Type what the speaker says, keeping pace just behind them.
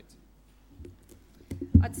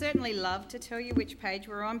I'd certainly love to tell you which page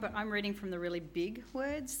we're on, but I'm reading from the really big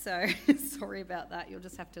words, so sorry about that. You'll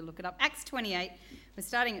just have to look it up. Acts 28, we're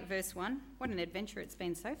starting at verse 1. What an adventure it's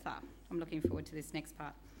been so far. I'm looking forward to this next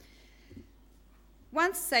part.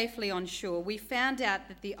 Once safely on shore, we found out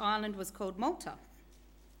that the island was called Malta.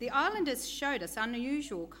 The islanders showed us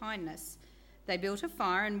unusual kindness. They built a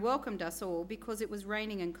fire and welcomed us all because it was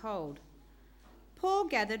raining and cold. Paul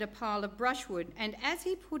gathered a pile of brushwood, and as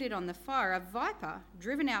he put it on the fire, a viper,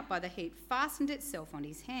 driven out by the heat, fastened itself on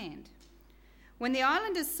his hand. When the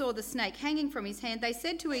islanders saw the snake hanging from his hand, they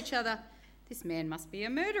said to each other, "This man must be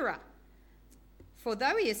a murderer. For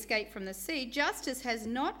though he escaped from the sea, justice has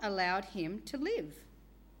not allowed him to live."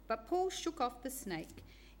 But Paul shook off the snake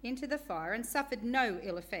into the fire and suffered no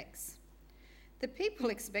ill effects. The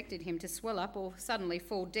people expected him to swell up or suddenly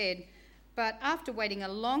fall dead, but after waiting a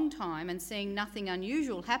long time and seeing nothing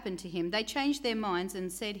unusual happen to him, they changed their minds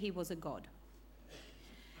and said he was a god.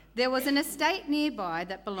 There was an estate nearby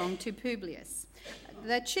that belonged to Publius,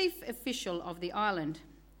 the chief official of the island.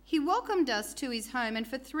 He welcomed us to his home and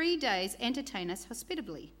for 3 days entertained us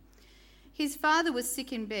hospitably. His father was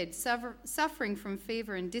sick in bed, suffering from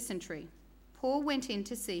fever and dysentery. Paul went in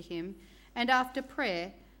to see him and after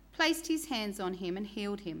prayer placed his hands on him and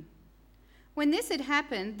healed him. When this had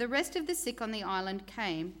happened, the rest of the sick on the island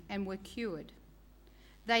came and were cured.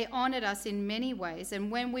 They honoured us in many ways,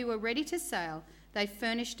 and when we were ready to sail, they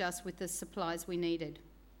furnished us with the supplies we needed.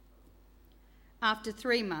 After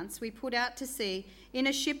 3 months, we put out to sea in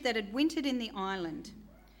a ship that had wintered in the island.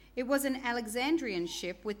 It was an Alexandrian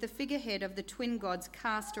ship with the figurehead of the twin gods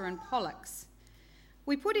Castor and Pollux.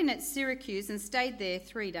 We put in at Syracuse and stayed there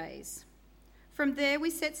 3 days. From there we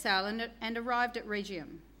set sail and arrived at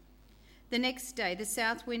Rhegium. The next day the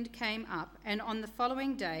south wind came up, and on the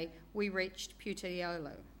following day we reached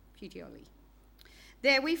Puteoli.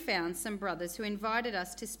 There we found some brothers who invited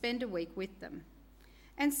us to spend a week with them,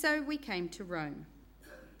 and so we came to Rome.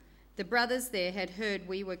 The brothers there had heard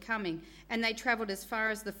we were coming, and they travelled as far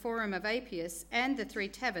as the Forum of Appius and the 3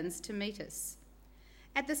 taverns to meet us.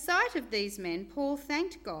 At the sight of these men, Paul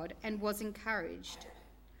thanked God and was encouraged.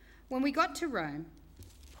 When we got to Rome,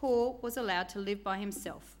 Paul was allowed to live by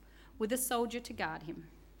himself, with a soldier to guard him.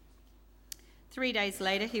 3 days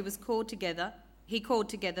later, he called together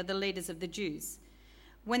the leaders of the Jews.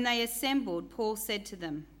 When they assembled, Paul said to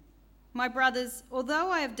them, "My brothers, although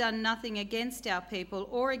I have done nothing against our people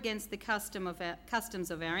or against the customs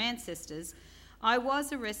of our ancestors, I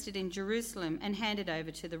was arrested in Jerusalem and handed over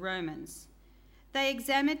to the Romans. They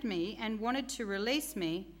examined me and wanted to release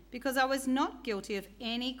me because I was not guilty of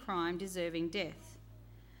any crime deserving death.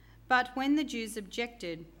 But when the Jews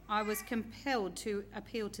objected, I was compelled to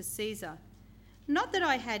appeal to Caesar. Not that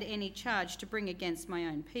I had any charge to bring against my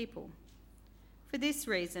own people. For this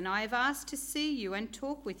reason, I have asked to see you and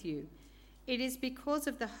talk with you. It is because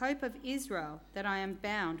of the hope of Israel that I am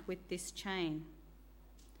bound with this chain."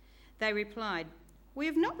 They replied, "We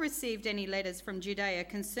have not received any letters from Judea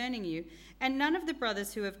concerning you, and none of the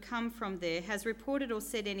brothers who have come from there has reported or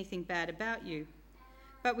said anything bad about you.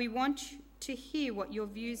 But we want to hear what your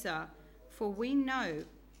views are, for we know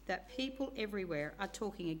that people everywhere are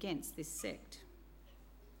talking against this sect."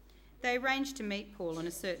 They arranged to meet Paul on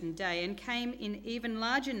a certain day and came in even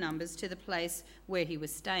larger numbers to the place where he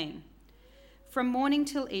was staying. From morning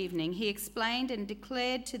till evening, he explained and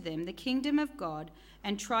declared to them the kingdom of God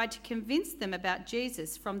and tried to convince them about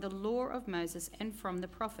Jesus from the law of Moses and from the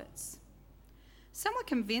prophets. Some were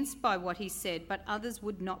convinced by what he said, but others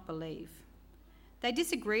would not believe. They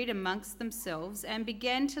disagreed amongst themselves and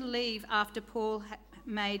began to leave after Paul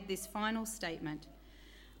made this final statement.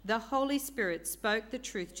 "The Holy Spirit spoke the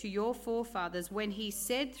truth to your forefathers when he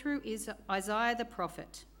said through Isaiah the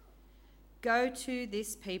prophet, 'Go to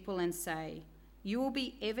this people and say, you will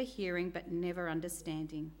be ever hearing but never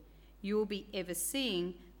understanding. You will be ever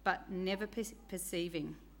seeing but never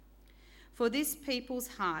perceiving. For this people's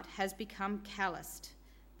heart has become calloused.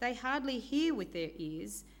 They hardly hear with their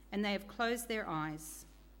ears, and they have closed their eyes.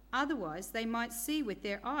 Otherwise they might see with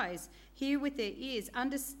their eyes, hear with their ears,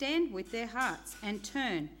 understand with their hearts, and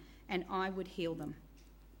turn, and I would heal them.'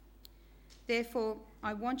 Therefore,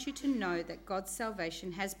 I want you to know that God's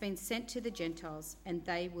salvation has been sent to the Gentiles, and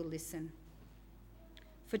they will listen."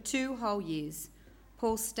 For 2 whole years,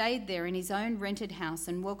 Paul stayed there in his own rented house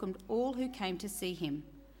and welcomed all who came to see him.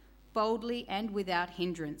 Boldly and without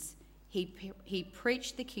hindrance, he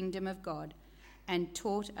preached the kingdom of God and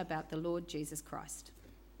taught about the Lord Jesus Christ.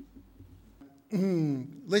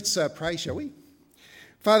 Let's pray, shall we?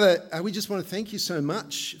 Father, we just want to thank you so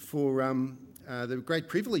much for the great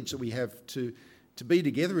privilege that we have to be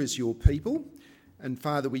together as your people. And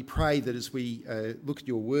Father, we pray that as we look at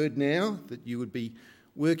your word now, that you would be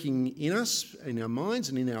working in us, in our minds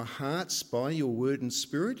and in our hearts by your word and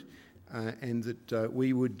spirit, and that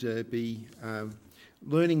we would be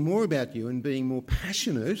learning more about you and being more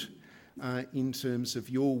passionate in terms of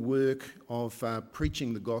your work of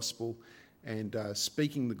preaching the gospel and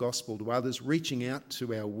speaking the gospel to others, reaching out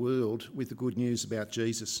to our world with the good news about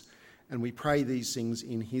Jesus. And we pray these things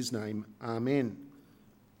in his name. Amen.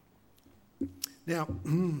 Now,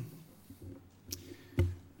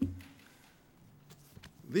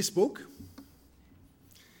 this book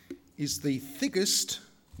is the thickest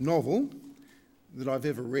novel that I've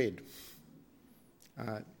ever read.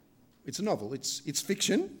 It's a novel, it's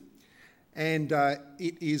fiction, and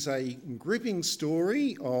it is a gripping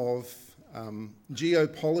story of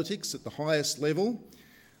geopolitics at the highest level,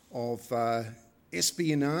 of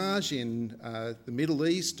espionage in the Middle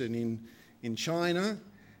East and in China,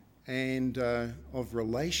 and of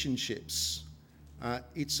relationships.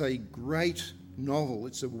 It's a great novel.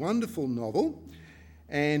 It's a wonderful novel,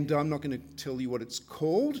 and I'm not going to tell you what it's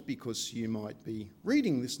called because you might be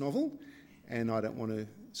reading this novel, and I don't want to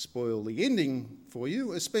spoil the ending for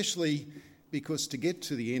you, especially because to get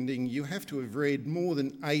to the ending you have to have read more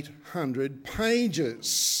than 800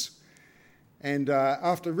 pages. And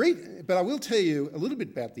but I will tell you a little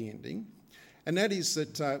bit about the ending, and that is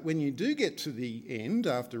that when you do get to the end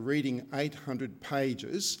after reading 800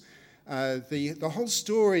 pages, the whole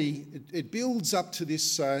story it builds up to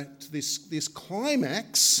this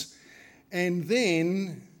climax, and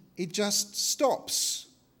then it just stops.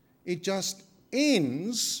 It just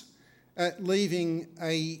ends, leaving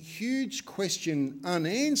a huge question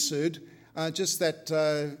unanswered. Just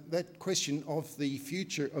that question of the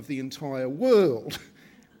future of the entire world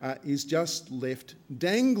is just left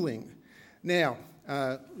dangling. Now,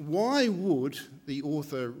 why would the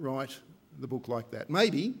author write the book like that?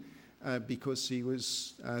 Maybe because he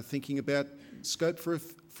was thinking about scope for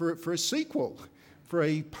a sequel, for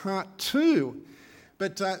a part 2.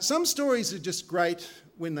 But some stories are just great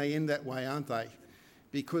when they end that way, aren't they?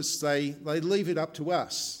 Because they leave it up to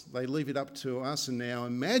us. They leave it up to us and our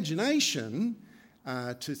imagination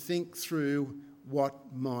to think through what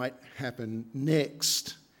might happen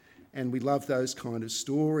next. And we love those kind of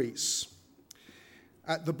stories.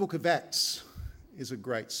 The Book of Acts is a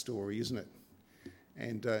great story, isn't it?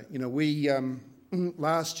 And, we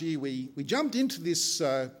last year we jumped into this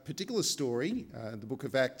particular story, the Book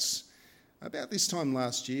of Acts, about this time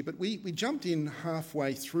last year, but we jumped in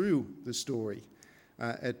halfway through the story.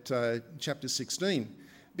 At chapter 16,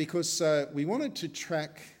 because we wanted to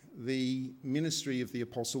track the ministry of the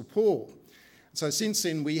Apostle Paul. So since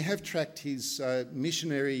then we have tracked his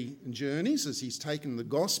missionary journeys as he's taken the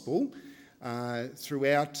gospel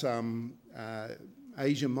throughout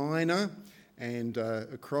Asia Minor and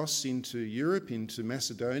across into Europe, into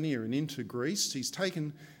Macedonia and into Greece. He's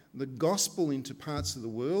taken the gospel into parts of the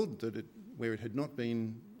world where it had not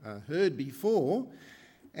been heard before,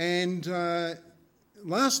 and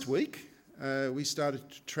last week, we started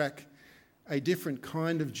to track a different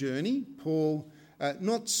kind of journey. Paul,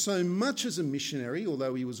 not so much as a missionary,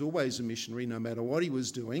 although he was always a missionary no matter what he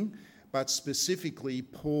was doing, but specifically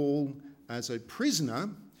Paul as a prisoner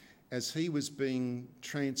as he was being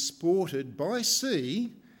transported by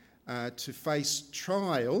sea to face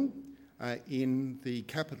trial in the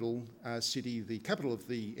capital city, the capital of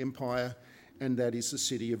the empire, and that is the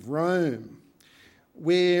city of Rome,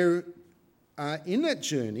 where in that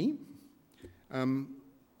journey,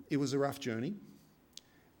 it was a rough journey,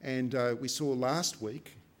 and we saw last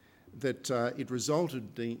week that it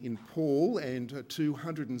resulted in Paul and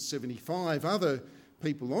 275 other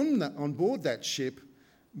people on board that ship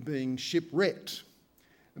being shipwrecked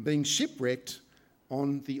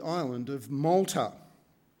on the island of Malta.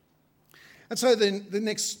 And so then the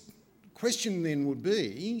next question then would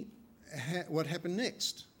be, what happened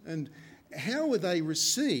next? And how were they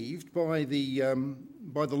received by the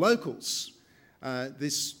locals?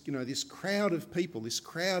 This crowd of people, this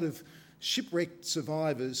crowd of shipwrecked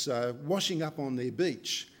survivors washing up on their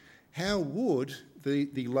beach. How would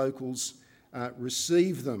the locals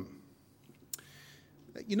receive them?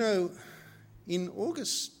 You know, in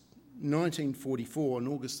August 1944, on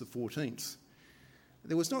August the 14th,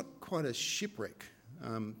 there was not quite a shipwreck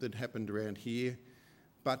that happened around here,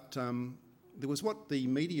 but there was what the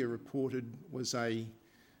media reported was a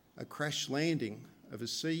crash landing of a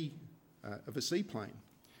seaplane.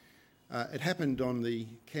 It happened on the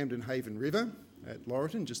Camden Haven River at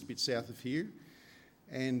Laurelton, just a bit south of here.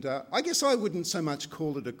 And I guess I wouldn't so much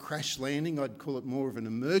call it a crash landing, I'd call it more of an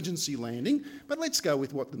emergency landing. But let's go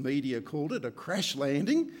with what the media called it, a crash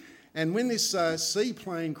landing. And when this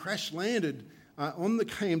seaplane crash landed on the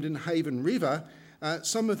Camden Haven River,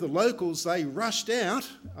 some of the locals, they rushed out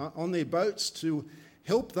on their boats to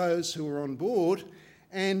help those who were on board,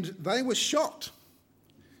 and they were shocked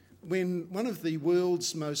when one of the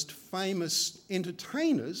world's most famous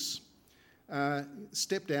entertainers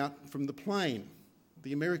stepped out from the plane,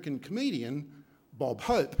 the American comedian Bob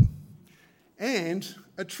Hope, and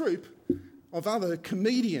a troupe of other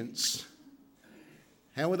comedians.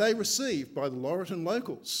 How were they received by the Laurelton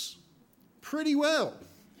locals? Pretty well.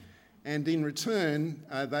 And in return,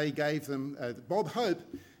 Bob Hope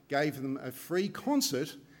gave them a free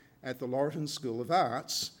concert at the Laurelton School of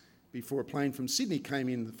Arts before a plane from Sydney came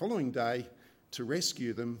in the following day to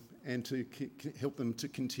rescue them and to help them to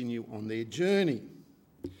continue on their journey.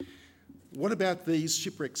 What about these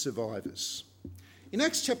shipwreck survivors? In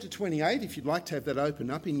Acts chapter 28, if you'd like to have that open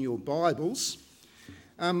up in your Bibles,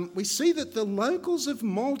 we see that the locals of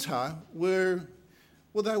Malta were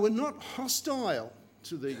not hostile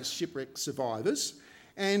to these shipwreck survivors,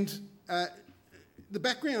 and the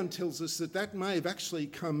background tells us that may have actually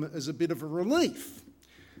come as a bit of a relief.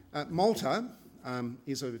 Malta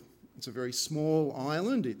is a very small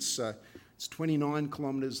island. It's 29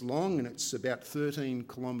 kilometres long and it's about 13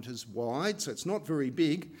 kilometres wide, so it's not very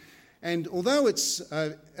big. And although it's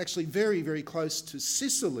actually very, very close to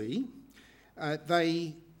Sicily,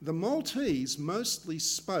 the Maltese mostly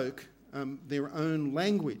spoke their own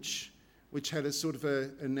language, which had a sort of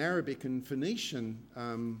an Arabic and Phoenician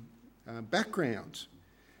background.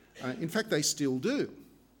 In fact, they still do.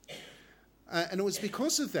 And it was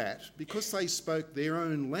because of that, because they spoke their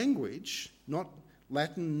own language, not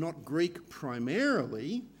Latin, not Greek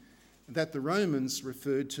primarily, that the Romans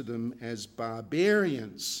referred to them as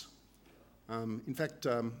barbarians. In fact,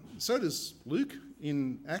 so does Luke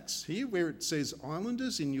in Acts here, where it says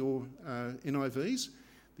islanders in your NIVs.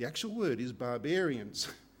 The actual word is barbarians.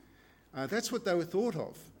 That's what they were thought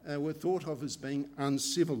of. Were thought of as being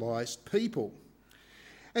uncivilised people.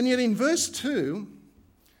 And yet in verse 2,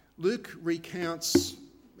 Luke recounts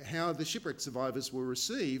how the shipwreck survivors were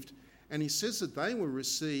received, and he says that they were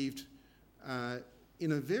received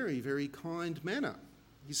in a very, very kind manner.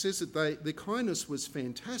 He says that their kindness was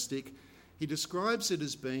fantastic. He describes it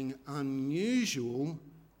as being unusual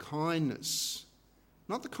kindness.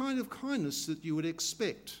 Not the kind of kindness that you would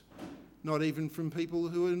expect, not even from people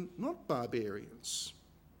who are not barbarians.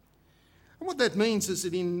 And what that means is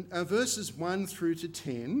that in verses 1 through to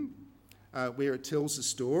 10, where it tells the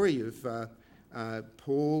story of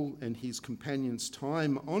Paul and his companions'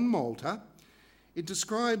 time on Malta, it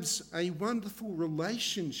describes a wonderful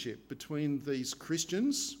relationship between these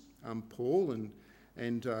Christians, Paul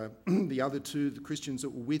and the other two, the Christians that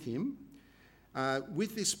were with him,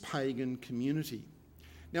 with this pagan community.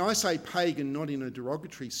 Now, I say pagan not in a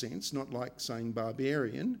derogatory sense, not like saying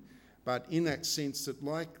barbarian, but in that sense that,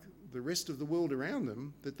 like the rest of the world around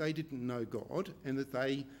them, that they didn't know God and that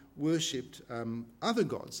they worshipped other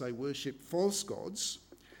gods. They worshipped false gods.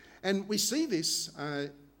 And we see this,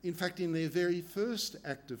 in fact, in their very first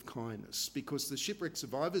act of kindness, because the shipwreck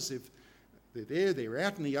survivors, they're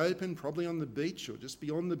out in the open, probably on the beach or just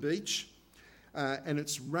beyond the beach, and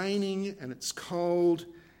it's raining and it's cold,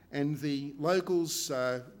 and the locals,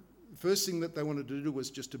 first thing that they wanted to do was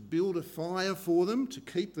just to build a fire for them to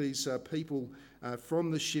keep these people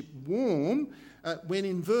from the ship warm, when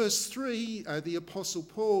in verse 3, the Apostle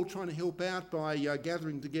Paul, trying to help out by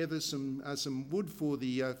gathering together some wood for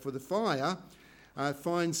the fire,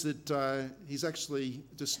 finds that he's actually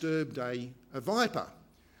disturbed a viper.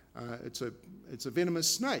 It's a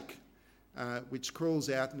venomous snake, which crawls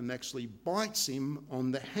out and actually bites him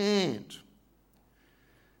on the hand.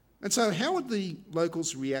 And so how would the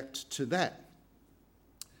locals react to that?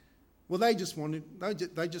 Well, they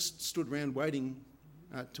just stood around waiting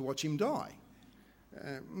to watch him die.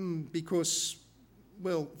 Because,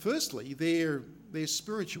 well, firstly, their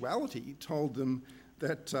spirituality told them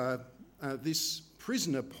that this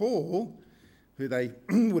prisoner, Paul, who they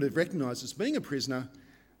would have recognised as being a prisoner,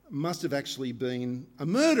 must have actually been a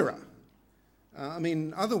murderer. I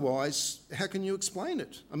mean, otherwise, how can you explain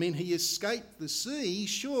it? I mean, he escaped the sea,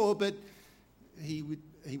 sure, but he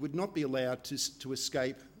would not be allowed to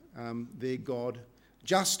escape their God,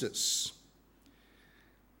 justice.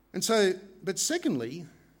 And so, but secondly,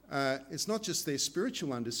 it's not just their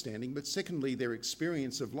spiritual understanding, but secondly, their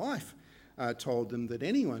experience of life told them that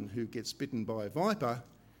anyone who gets bitten by a viper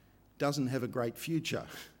doesn't have a great future.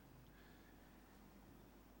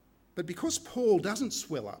 But because Paul doesn't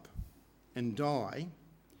swell up and die,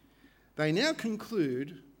 they now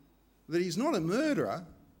conclude that he's not a murderer,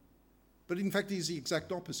 but in fact he's the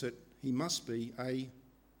exact opposite. He must be a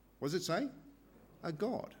What does it say? A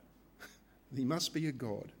god. He must be a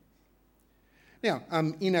god. Now,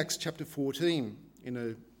 in Acts chapter 14, in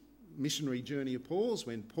a missionary journey of Paul's,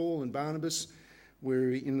 when Paul and Barnabas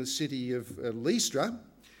were in the city of Lystra,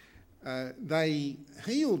 they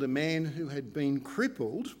healed a man who had been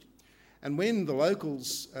crippled. And when the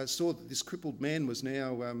locals saw that this crippled man was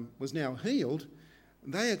now healed,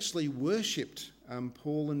 they actually worshipped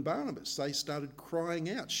Paul and Barnabas. They started crying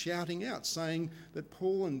out, shouting out, saying that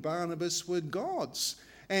Paul and Barnabas were gods.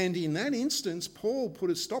 And in that instance, Paul put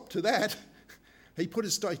a stop to that. He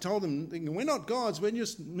told them, we're not gods, we're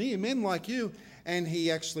just mere men like you. And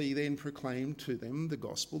he actually then proclaimed to them the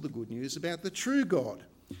gospel, the good news about the true God.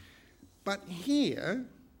 But here,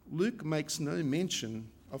 Luke makes no mention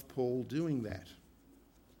of Paul doing that.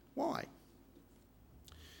 Why?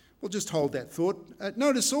 Well, just hold that thought.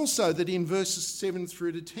 Notice also that in verses 7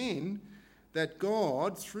 through to 10, that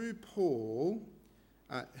God, through Paul,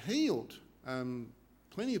 healed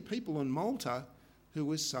plenty of people in Malta who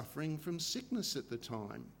were suffering from sickness at the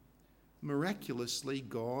time. Miraculously,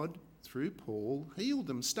 God, through Paul, healed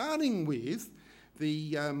them, starting with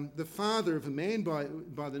the father of a man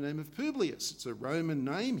by the name of Publius. It's a Roman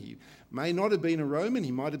name. He may not have been a Roman.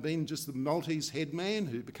 He might have been just the Maltese headman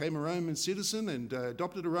who became a Roman citizen and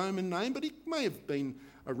adopted a Roman name, but he may have been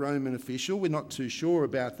a Roman official. We're not too sure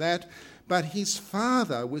about that. But his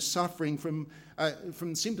father was suffering from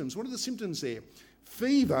symptoms. What are the symptoms there?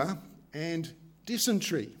 Fever and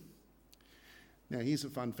dysentery. Now, here's a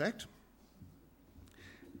fun fact.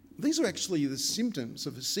 These are actually the symptoms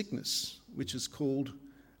of a sickness which is called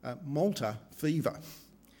Malta fever,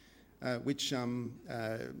 which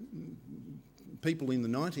people in the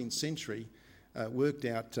 19th century worked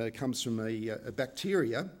out comes from a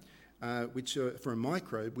bacteria, for a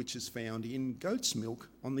microbe which is found in goat's milk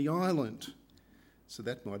on the island. So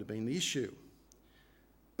that might have been the issue.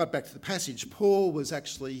 But back to the passage, Paul was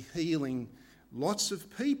actually healing lots of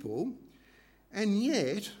people, and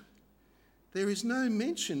yet there is no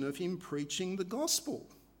mention of him preaching the gospel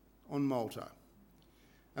on Malta,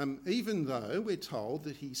 even though we're told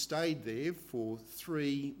that he stayed there for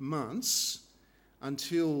 3 months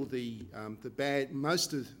until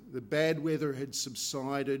most of the bad weather had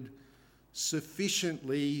subsided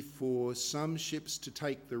sufficiently for some ships to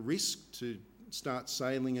take the risk to start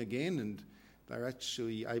sailing again, and they're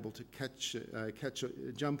actually able to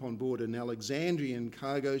jump on board an Alexandrian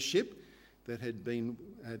cargo ship that had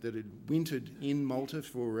wintered in Malta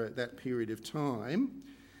for that period of time.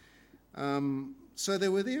 So they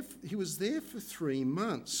were there. He was there for 3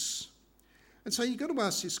 months, and so you've got to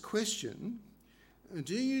ask this question: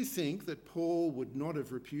 do you think that Paul would not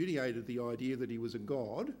have repudiated the idea that he was a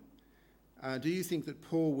god? Do you think that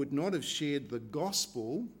Paul would not have shared the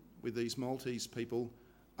gospel with these Maltese people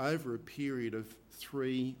over a period of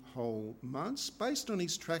 3 whole months? Based on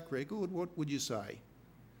his track record, what would you say?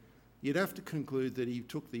 You'd have to conclude that he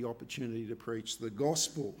took the opportunity to preach the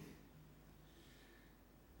gospel.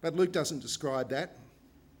 But Luke doesn't describe that.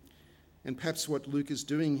 And perhaps what Luke is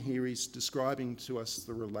doing here is describing to us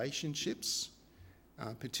the relationships,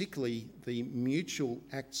 particularly the mutual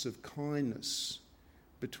acts of kindness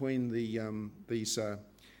between these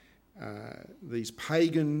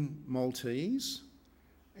pagan Maltese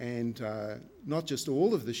and not just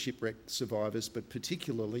all of the shipwreck survivors, but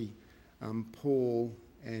particularly Paul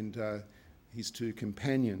and his 2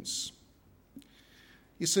 companions.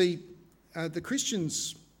 You see, the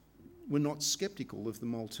Christians were not sceptical of the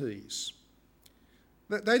Maltese.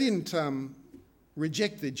 They didn't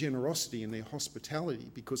reject their generosity and their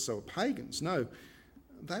hospitality because they were pagans. No,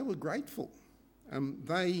 they were grateful.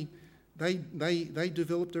 They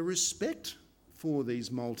developed a respect for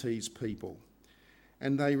these Maltese people,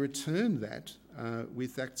 and they returned that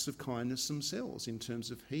with acts of kindness themselves in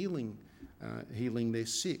terms of healing their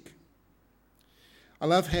sick. I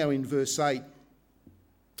love how in verse 8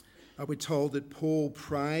 we're told that Paul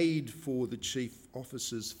prayed for the chief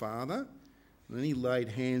officer's father, and then he laid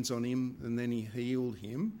hands on him, and then he healed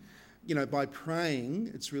him. You know, by praying,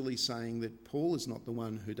 it's really saying that Paul is not the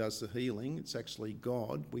one who does the healing, it's actually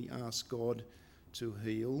God. We ask God to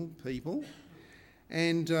heal people.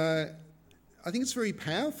 And I think it's very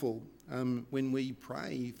powerful when we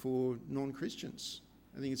pray for non-Christians.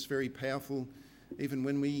 I think it's very powerful even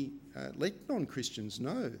when we let non-Christians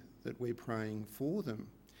know that we're praying for them.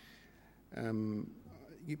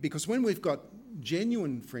 Because when we've got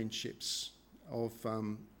genuine friendships of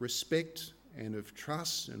respect and of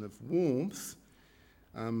trust and of warmth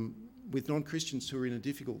with non-Christians who are in a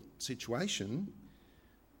difficult situation,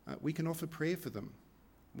 we can offer prayer for them.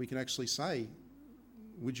 We can actually say,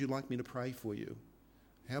 would you like me to pray for you?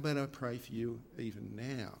 How about I pray for you even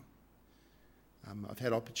now? I've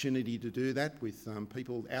had opportunity to do that with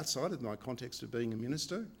people outside of my context of being a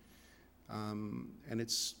minister, and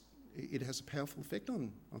it has a powerful effect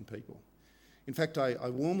on people. In fact, I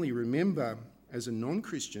warmly remember as a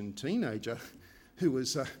non-Christian teenager who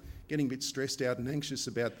was getting a bit stressed out and anxious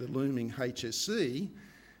about the looming HSC,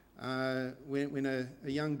 when a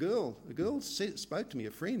young girl spoke to me,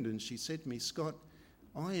 a friend, and she said to me, "Scott,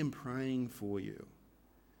 I am praying for you."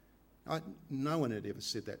 No one had ever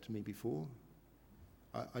said that to me before.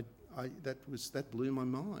 That blew my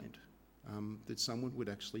mind, that someone would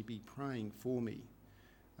actually be praying for me,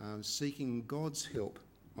 seeking God's help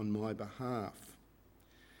on my behalf.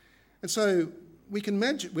 And so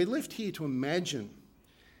we're left here to imagine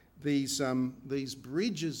these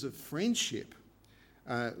bridges of friendship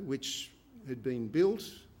which had been built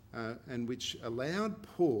and which allowed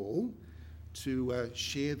Paul to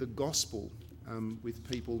share the gospel with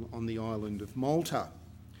people on the island of Malta.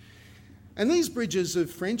 And these bridges of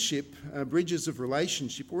friendship, bridges of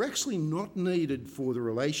relationship, were actually not needed for the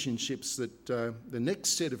relationships that, the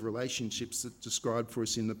next set of relationships that's described for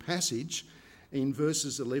us in the passage in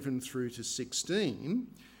verses 11 through to 16,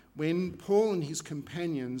 when Paul and his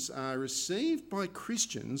companions are received by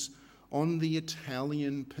Christians on the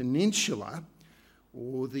Italian peninsula,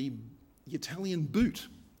 or the Italian boot,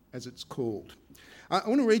 as it's called. I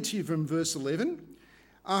want to read to you from verse 11.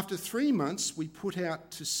 "After 3 months, we put out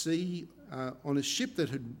to sea on a ship that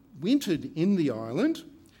had wintered in the island,"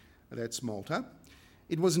 that's Malta.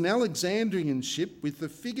 "It was an Alexandrian ship with the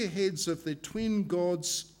figureheads of the twin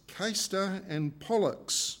gods Castor and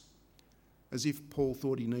Pollux," as if Paul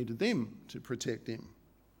thought he needed them to protect him.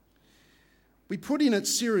 "We put in at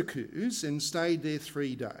Syracuse and stayed there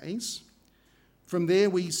 3 days. From there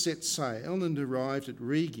we set sail and arrived at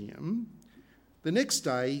Rhegium. The next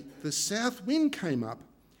day the south wind came up,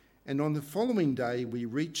 and on the following day we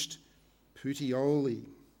reached Puteoli."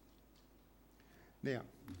 Now,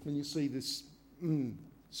 can you see this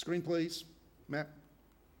screen, please? Map.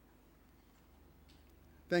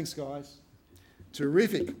 Thanks, guys.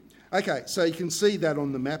 Terrific. Okay, so you can see that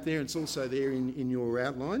on the map there. It's also there in your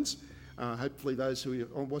outlines. Hopefully those who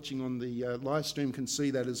are watching on the live stream can see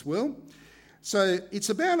that as well. So it's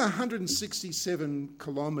about 167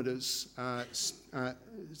 kilometres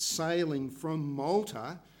sailing from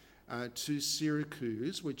Malta to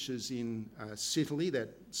Syracuse, which is in Sicily,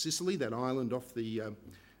 that island off the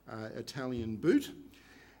Italian boot.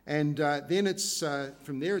 And then it's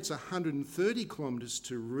from there it's 130 kilometres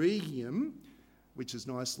to Rhegium, which is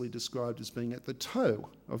nicely described as being at the toe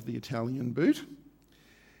of the Italian boot.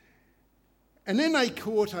 And then they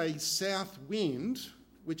caught a south wind,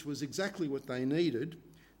 which was exactly what they needed,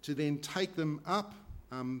 to then take them up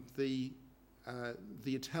the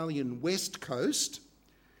Italian west coast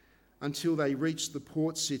until they reached the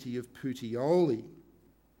port city of Puteoli,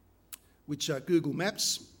 which Google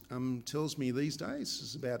Maps tells me these days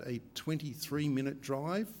is about a 23-minute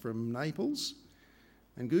drive from Naples.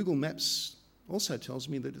 And Google Maps also tells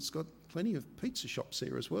me that it's got plenty of pizza shops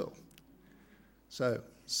there as well. So,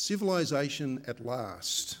 civilization at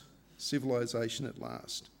last. Civilization at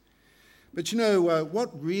last. But you know,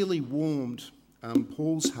 what really warmed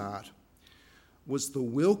Paul's heart was the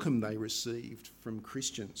welcome they received from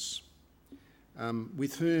Christians,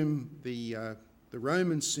 with whom the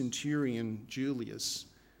Roman centurion Julius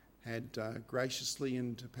had graciously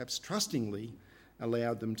and perhaps trustingly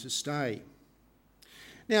allowed them to stay.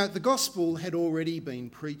 Now, the gospel had already been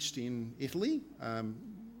preached in Italy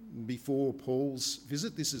before Paul's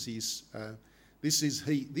visit. This is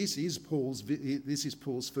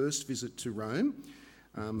Paul's first visit to Rome.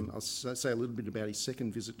 I'll say a little bit about his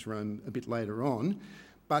second visit to Rome a bit later on.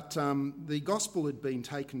 But the gospel had been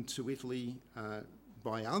taken to Italy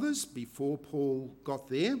by others before Paul got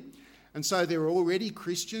there. And so there were already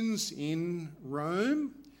Christians in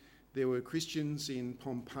Rome. There were Christians in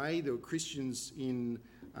Pompeii. There were Christians in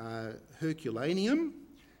Herculaneum.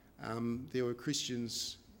 There were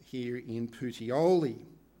Christians here in Puteoli,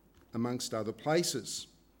 amongst other places.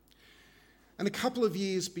 And a couple of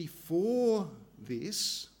years before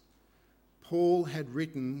this, Paul had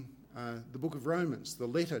written the book of Romans, the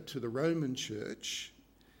letter to the Roman church,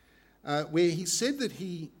 where he said that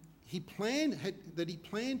he planned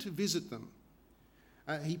to visit them.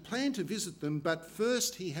 He planned to visit them, but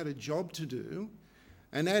first he had a job to do,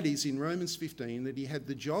 and that is in Romans 15 that he had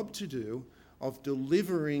the job to do of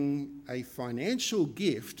delivering a financial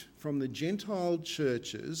gift from the Gentile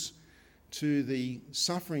churches to the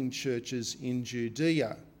suffering churches in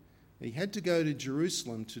Judea. He had to go to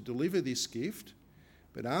Jerusalem to deliver this gift,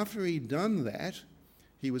 but after he'd done that,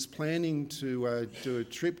 he was planning to do a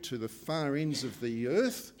trip to the far ends of the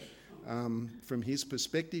earth from his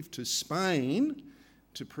perspective, to Spain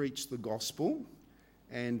to preach the gospel,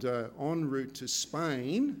 and en route to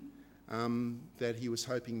Spain, that he was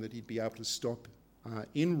hoping that he'd be able to stop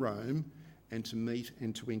in Rome and to meet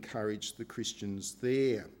and to encourage the Christians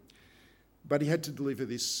there. But he had to deliver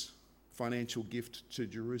this financial gift to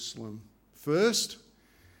Jerusalem first.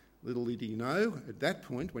 Little did he know at that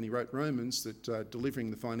point, when he wrote Romans, that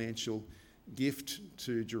delivering the financial gift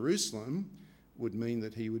to Jerusalem would mean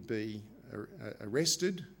that he would be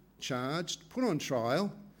arrested, charged, put on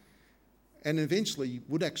trial, and eventually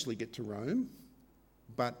would actually get to Rome,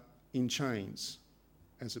 but in chains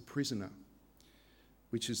as a prisoner,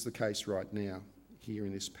 which is the case right now here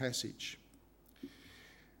in this passage.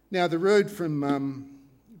 Now, the road from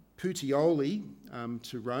Puteoli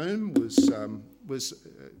to Rome was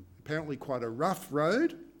apparently quite a rough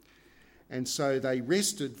road, and so they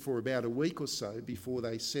rested for about a week or so before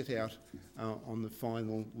they set out on the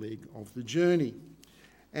final leg of the journey.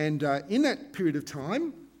 And in that period of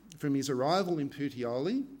time, from his arrival in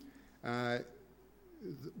Puteoli,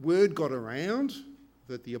 word got around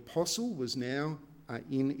that the apostle was now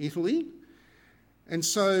in Italy. And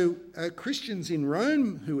so Christians in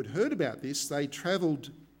Rome who had heard about this, they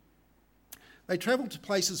travelled to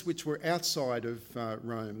places which were outside of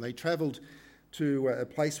Rome. They travelled to a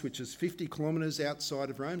place which is 50 kilometres outside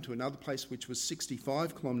of Rome, to another place which was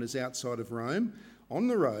 65 kilometres outside of Rome, on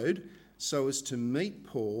the road, so as to meet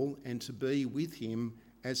Paul and to be with him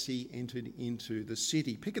as he entered into the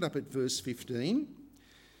city. Pick it up at verse 15.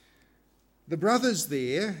 The brothers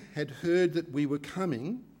there had heard that we were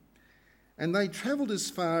coming, and they travelled as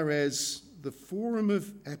far as the Forum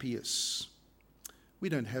of Appius. We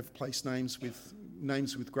don't have places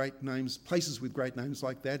with great names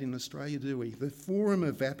like that in Australia, do we? The Forum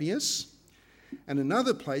of Appius, and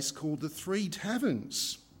another place called the Three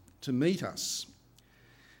Taverns, to meet us.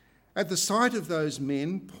 At the sight of those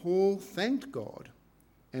men, Paul thanked God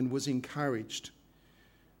and was encouraged.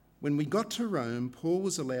 When we got to Rome, Paul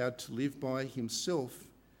was allowed to live by himself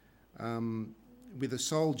with a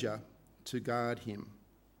soldier to guard him.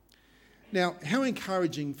 Now, how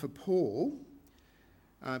encouraging for Paul,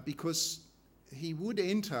 because he would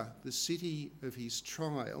enter the city of his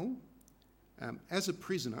trial as a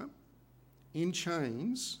prisoner, in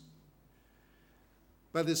chains,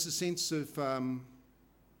 but there's a sense of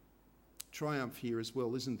triumph here as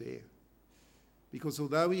well, isn't there? Because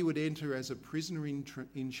although he would enter as a prisoner in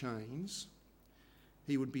chains,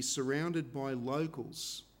 he would be surrounded by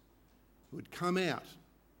locals who would come out,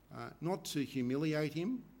 not to humiliate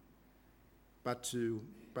him, but to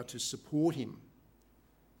support him,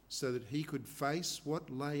 so that he could face what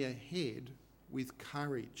lay ahead with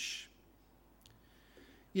courage.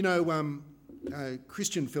 You know,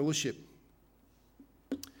 Christian fellowship,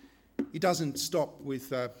 it doesn't stop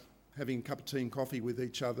with having a cup of tea and coffee with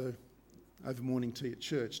each other over morning tea at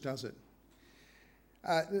church, does it?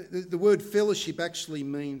 The word fellowship actually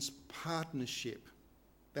means partnership.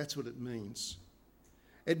 That's what it means.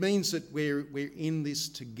 It means that we're in this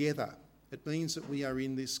together. It means that we are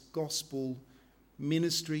in this gospel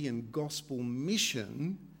ministry and gospel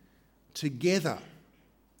mission together.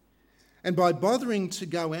 And by bothering to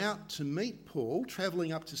go out to meet Paul,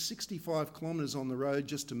 travelling up to 65 kilometres on the road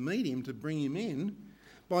just to meet him, to bring him in,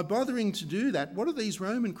 by bothering to do that, what are these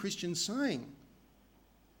Roman Christians saying?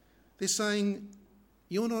 They're saying,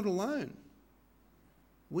 you're not alone.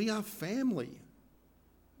 We are family.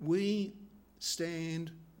 We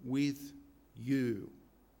stand with you.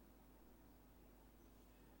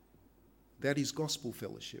 That is gospel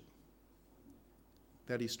fellowship.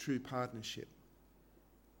 That is true partnership.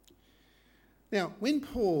 Now, when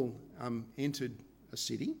Paul entered a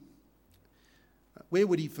city, where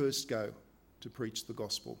would he first go to preach the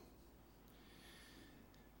gospel?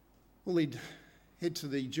 Well, he'd head to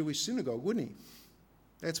the Jewish synagogue, wouldn't he?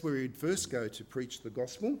 That's where he'd first go to preach the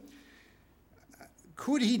gospel.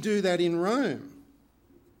 Could he do that in Rome?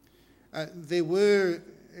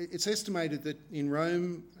 It's estimated that in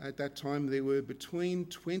Rome at that time there were between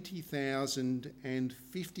 20,000 and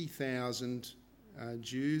 50,000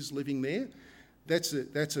 Jews living there. That's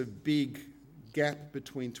a big gap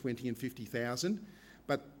between 20 and 50,000.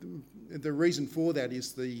 But the reason for that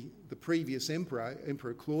is the previous emperor,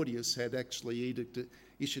 Emperor Claudius, had actually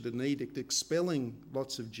issued an edict expelling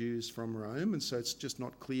lots of Jews from Rome, and so it's just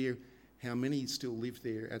not clear how many still lived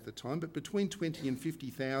there at the time. But between 20 and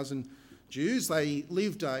 50,000 Jews, they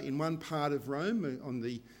lived in one part of Rome on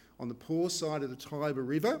the poor side of the Tiber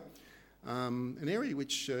River, an area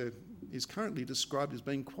which is currently described as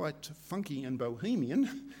being quite funky and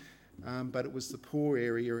bohemian. But it was the poor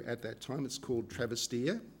area at that time. It's called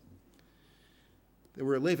Travestia. There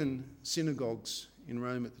were 11 synagogues in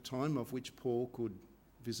Rome at the time, of which Paul could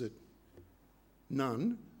visit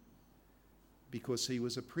none because he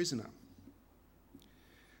was a prisoner.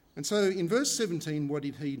 And so in verse 17, what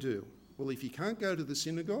did he do? Well, if he can't go to the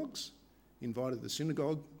synagogues, he invited the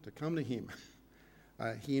synagogue to come to him.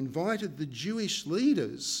 He invited the Jewish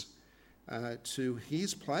leaders to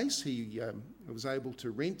his place. He was able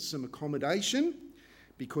to rent some accommodation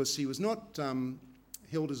because he was not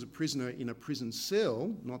held as a prisoner in a prison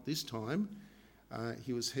cell, not this time.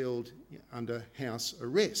 He was held under house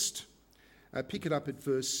arrest. Pick it up at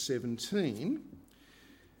verse 17.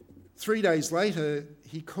 3 days later,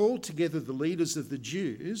 he called together the leaders of the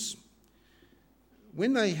Jews.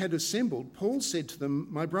 When they had assembled, Paul said to them,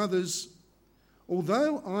 "My brothers,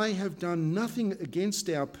 although I have done nothing against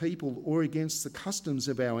our people or against the customs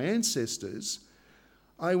of our ancestors,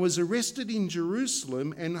 I was arrested in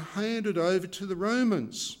Jerusalem and handed over to the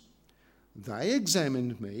Romans. They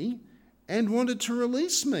examined me and wanted to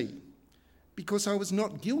release me because I was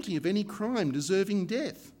not guilty of any crime deserving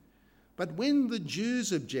death. But when the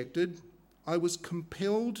Jews objected, I was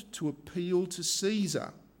compelled to appeal to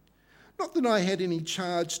Caesar. Not that I had any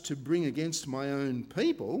charge to bring against my own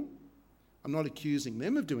people. I'm not accusing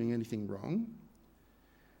them of doing anything wrong.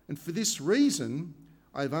 And for this reason,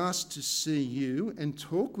 I've asked to see you and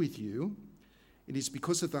talk with you. It is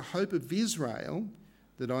because of the hope of Israel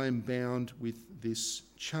that I am bound with this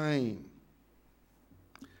chain."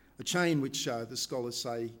 A chain which the scholars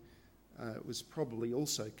say was probably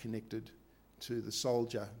also connected to the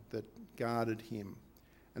soldier that guarded him.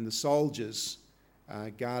 And the soldiers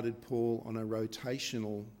guarded Paul on a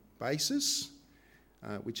rotational basis,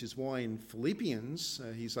 which is why in Philippians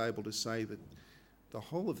he's able to say that the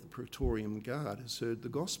whole of the Praetorian Guard has heard the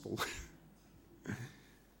gospel.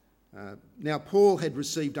 Now, Paul had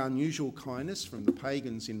received unusual kindness from the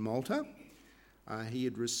pagans in Malta. He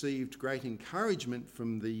had received great encouragement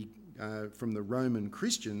from the Roman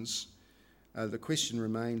Christians. The question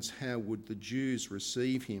remains, how would the Jews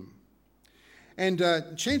receive him? And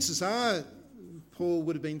chances are Paul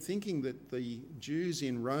would have been thinking that the Jews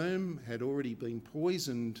in Rome had already been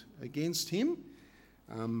poisoned against him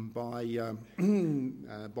by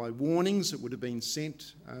warnings that would have been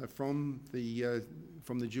sent from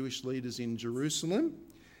the Jewish leaders in Jerusalem.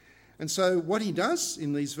 And so what he does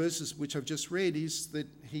in these verses which I've just read is that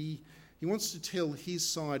he wants to tell his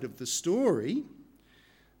side of the story,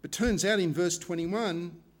 but turns out in verse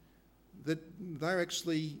 21 that they're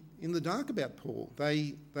actually in the dark about Paul.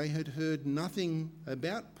 They had heard nothing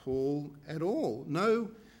about Paul at all.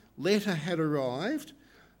 No letter had arrived,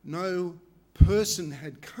 no person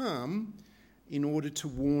had come in order to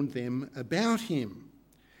warn them about him.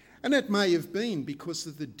 And it may have been because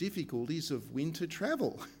of the difficulties of winter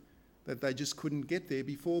travel, that they just couldn't get there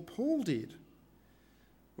before Paul did.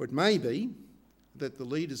 Or it may be that the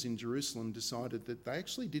leaders in Jerusalem decided that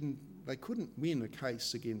they couldn't win a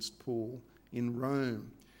case against Paul in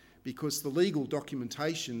Rome, because the legal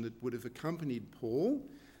documentation that would have accompanied Paul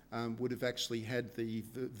would have actually had the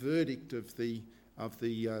verdict of the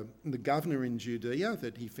governor in Judea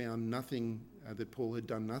that he found nothing, that Paul had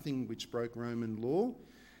done nothing which broke Roman law.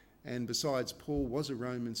 And besides, Paul was a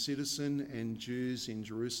Roman citizen, and Jews in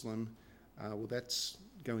Jerusalem, that's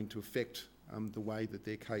going to affect the way that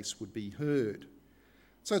their case would be heard.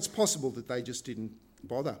 So it's possible that they just didn't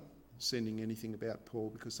bother sending anything about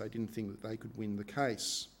Paul because they didn't think that they could win the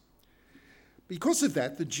case. Because of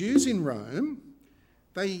that, the Jews in Rome,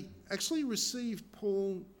 they actually received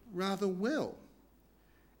Paul rather well.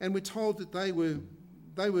 And we're told that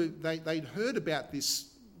they'd heard about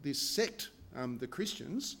this sect, the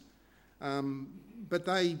Christians, but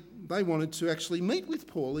they wanted to actually meet with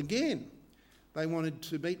Paul again. They wanted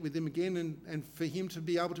to meet with him again and for him to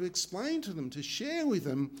be able to explain to them, to share with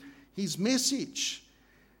them his message.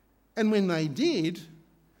 And when they did,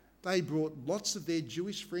 they brought lots of their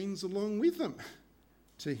Jewish friends along with them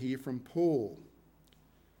to hear from Paul.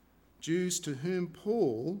 Jews to whom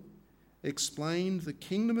Paul explained the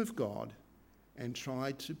kingdom of God and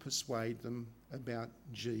tried to persuade them about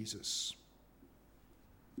Jesus.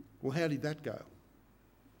 Well, how did that go?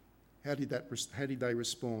 How did they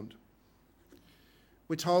respond?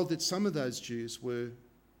 We're told that some of those Jews were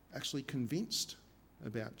actually convinced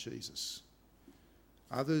about Jesus.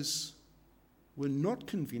 Others were not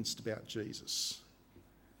convinced about Jesus.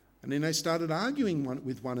 And then they started arguing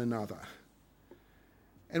with one another.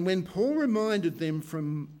 And when Paul reminded them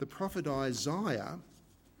from the prophet Isaiah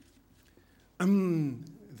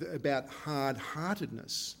about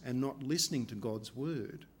hard-heartedness and not listening to God's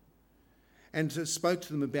word, and spoke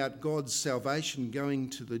to them about God's salvation going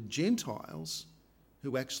to the Gentiles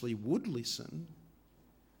who actually would listen,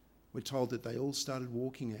 we're told that they all started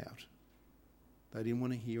walking out. They didn't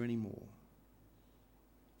want to hear any more.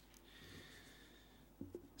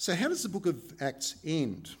 So how does the book of Acts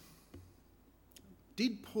end?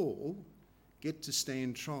 Did Paul get to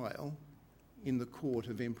stand trial in the court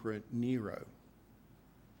of Emperor Nero?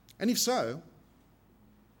 And if so,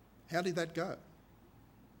 how did that go?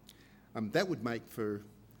 That would make for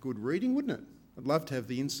good reading, wouldn't it? I'd love to have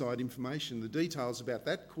the inside information, the details about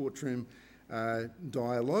that courtroom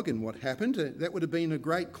dialogue and what happened. That would have been a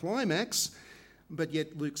great climax, but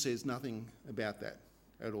yet Luke says nothing about that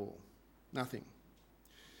at all. Nothing.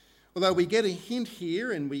 Although we get a hint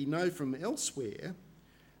here, and we know from elsewhere,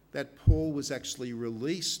 that Paul was actually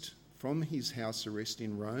released from his house arrest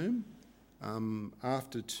in Rome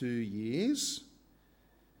after 2 years.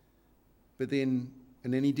 And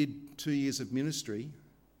then he did 2 years of ministry,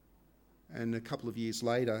 and a couple of years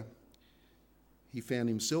later, he found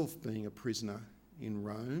himself being a prisoner in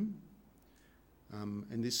Rome,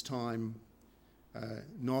 and this time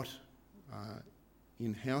not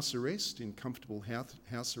in house arrest, in comfortable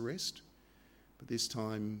house arrest, but this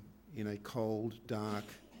time in a cold, dark,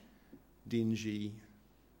 dingy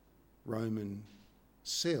Roman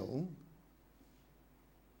cell,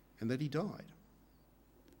 and that he died.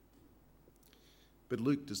 But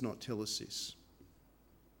Luke does not tell us this.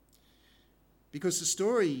 Because the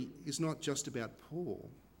story is not just about Paul.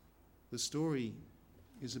 The story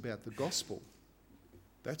is about the gospel.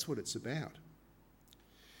 That's what it's about.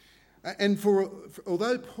 And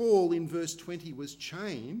although Paul in verse 20 was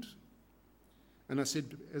chained, and as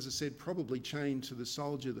I said, probably chained to the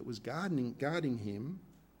soldier that was guarding him,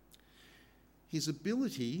 his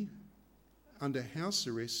ability under house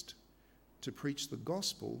arrest to preach the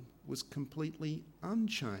gospel was completely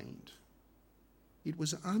unchained. It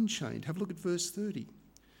was unchained. Have a look at verse 30.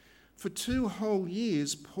 For 2 whole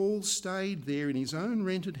years, Paul stayed there in his own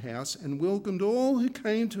rented house and welcomed all who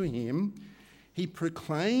came to him. He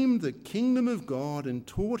proclaimed the kingdom of God and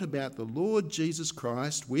taught about the Lord Jesus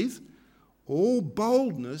Christ with all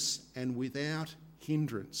boldness and without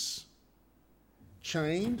hindrance.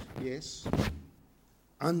 Chained, yes.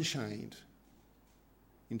 Unchained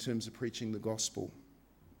in terms of preaching the gospel.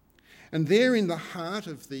 And there in the heart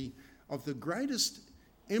of the greatest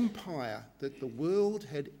empire that the world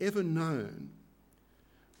had ever known,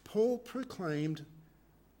 Paul proclaimed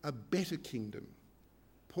a better kingdom.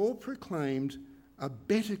 Paul proclaimed a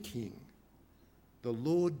better king, the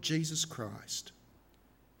Lord Jesus Christ,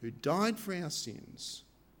 who died for our sins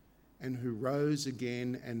and who rose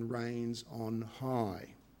again and reigns on high.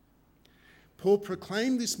 Paul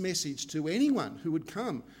proclaimed this message to anyone who would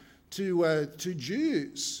come, to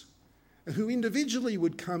Jews who individually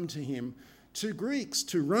would come to him, to Greeks,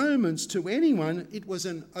 to Romans, to anyone. It was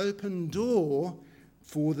an open door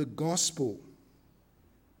for the gospel.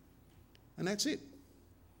 And that's it.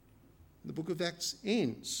 The book of Acts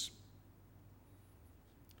ends.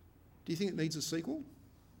 Do you think it needs a sequel?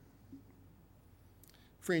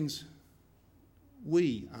 Friends,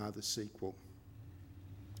 we are the sequel.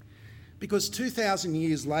 Because 2,000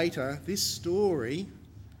 years later, this story,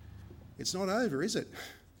 it's not over, is it?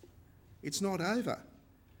 It's not over.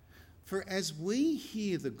 For as we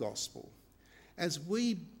hear the gospel, as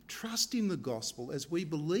we trust in the gospel, as we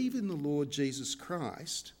believe in the Lord Jesus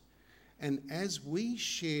Christ, and as we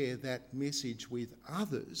share that message with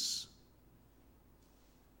others,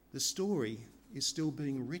 the story is still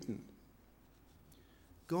being written.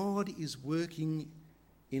 God is working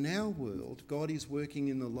in our world. God is working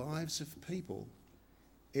in the lives of people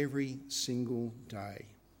every single day.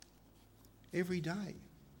 Every day.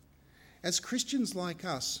 As Christians like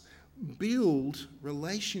us build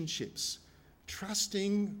relationships,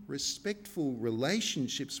 trusting, respectful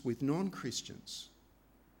relationships with non-Christians,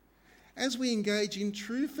 as we engage in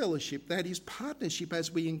true fellowship, that is partnership,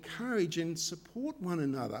 as we encourage and support one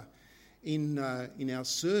another in our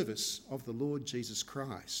service of the Lord Jesus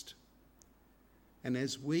Christ, and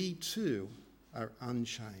as we too are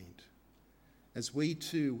unchained, as we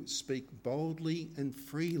too speak boldly and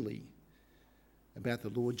freely about the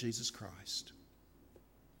Lord Jesus Christ.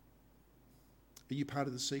 Are you part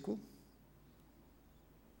of the sequel?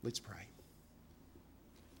 Let's pray.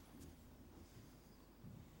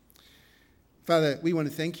 Father, we want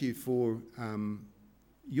to thank you for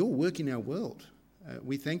your work in our world.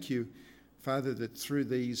 We thank you, Father, that through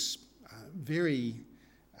these very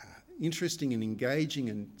interesting and engaging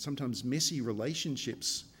and sometimes messy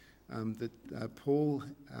relationships that Paul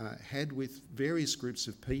had with various groups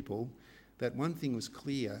of people, that one thing was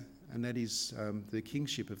clear, and that is the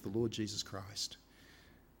kingship of the Lord Jesus Christ.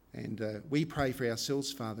 And we pray for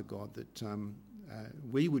ourselves, Father God, that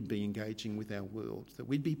we would be engaging with our world, that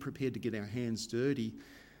we'd be prepared to get our hands dirty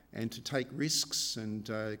and to take risks and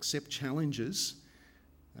accept challenges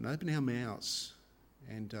and open our mouths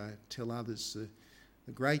and tell others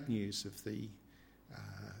the great news of the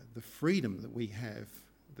freedom that we have,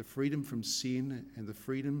 the freedom from sin and the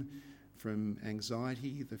freedom from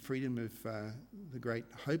anxiety, the freedom of the great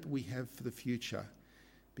hope we have for the future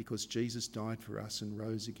because Jesus died for us and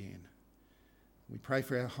rose again. We pray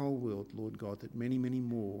for our whole world, Lord God, that many, many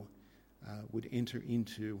more would enter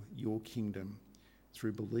into your kingdom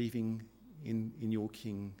through believing in your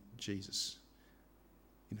King Jesus,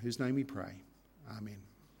 in whose name we pray. Amen.